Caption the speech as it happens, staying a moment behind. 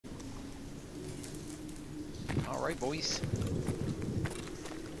Alright, boys.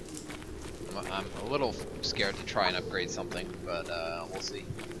 I'm a little scared to try and upgrade something, but we'll see.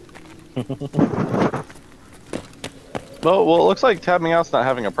 Well, it looks like Tab Me Out's not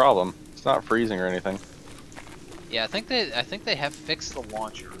having a problem. It's not freezing or anything. Yeah, I think they have fixed the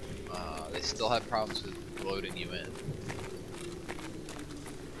launcher. They still have problems with loading you in.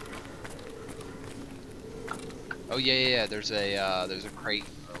 Oh yeah. There's a crate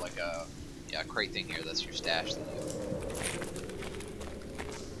or like a crate thing here. That's your stash that you.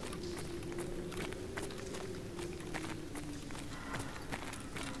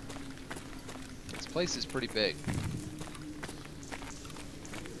 This place is pretty big.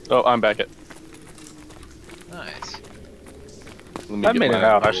 Oh, I'm back at. Nice. I made it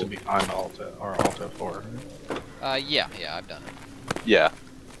out. I should be fine to Alto or Alto 4. Yeah, I've done it. Yeah.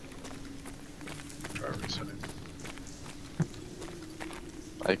 Driver's side.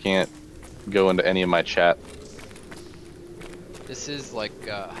 I can't go into any of my chat. This is like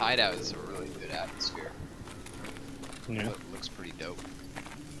Hideout is a really good atmosphere. Yeah. Looks pretty dope.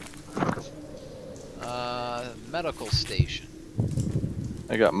 Medical station.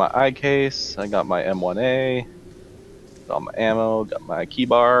 I got my eye case, I got my M1A, got my ammo, got my key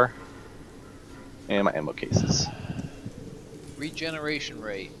bar, and my ammo cases. Regeneration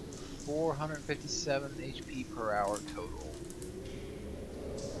rate 457 HP per hour total.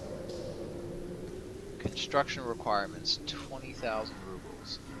 Construction requirements 20,000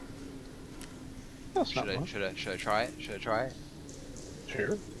 rubles. That's not much. Should I try it? Should I try it?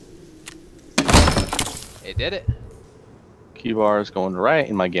 Sure. It did it. Key bar is going right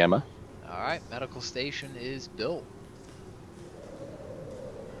in my gamma. Alright, medical station is built.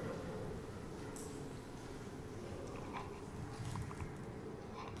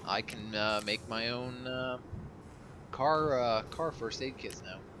 I can make my own car first aid kits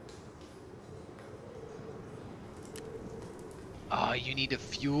now. You need to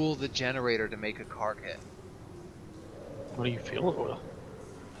fuel the generator to make a car kit. What do you feel it with?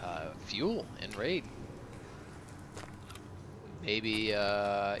 Fuel in raid. Maybe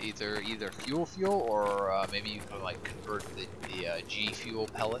either fuel or maybe you can like convert the G fuel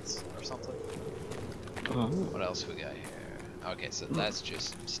pellets or something. What else we got here? Okay, so that's just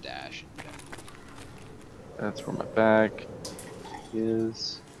some stash. Okay. That's where my bag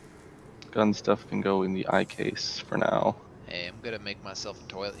is. Gun stuff can go in the eye case for now. Hey, I'm gonna make myself a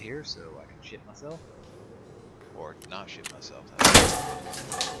toilet here so I can shit myself. Or not shit myself.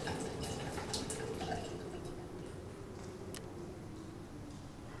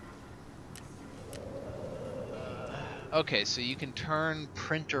 Okay, so you can turn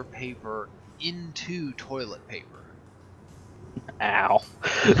printer paper into toilet paper. Ow.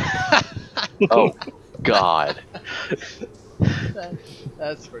 Oh, God.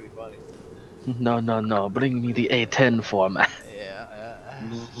 That's pretty funny. No. Bring me the A10 format. Yeah.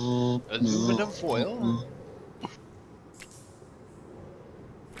 Aluminum foil.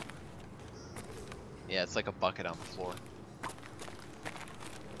 Yeah, it's like a bucket on the floor.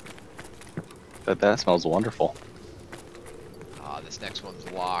 That smells wonderful. This next one's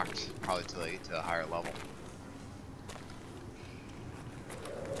locked, probably till they get to a higher level.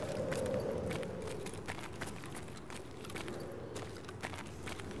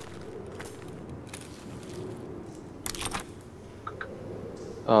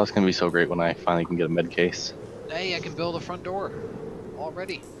 Oh, it's gonna be so great when I finally can get a med case. Hey, I can build a front door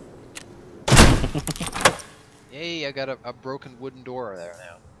already. Yay, I got a broken wooden door there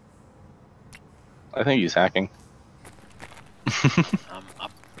now. I think he's hacking. I'm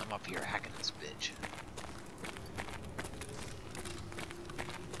up here hacking this bitch.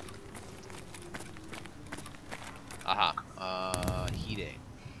 Aha. Heating.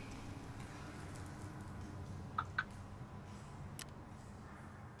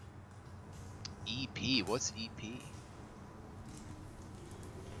 EP. What's EP?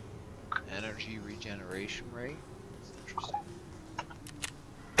 Energy regeneration rate. That's interesting.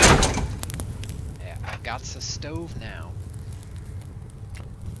 Yeah, I've got a stove now.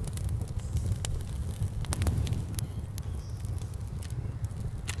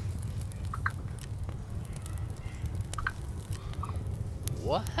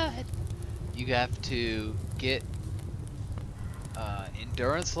 What? You have to get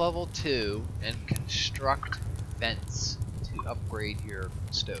endurance level 2 and construct vents to upgrade your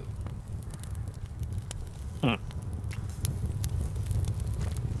stove.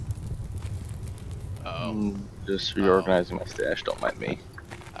 Uh-oh. Just reorganizing my stash, don't mind me.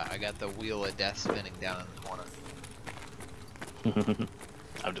 I got the wheel of death spinning down in the corner.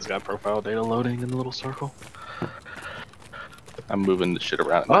 I've just got profile data loading in the little circle. I'm moving the shit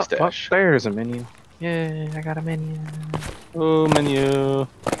around in my stash. There's a menu. Yay, I got a minion. Oh, menu.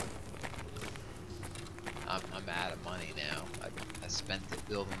 I'm out of money now. I spent it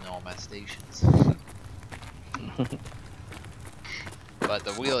building all my stations. But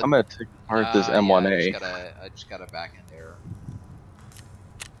the wheel. I'm gonna take apart this M1A. Yeah, I just got a back end error.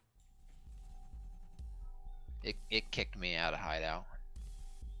 It kicked me out of Hideout.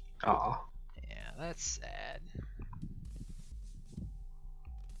 Aw. Yeah, that's sad.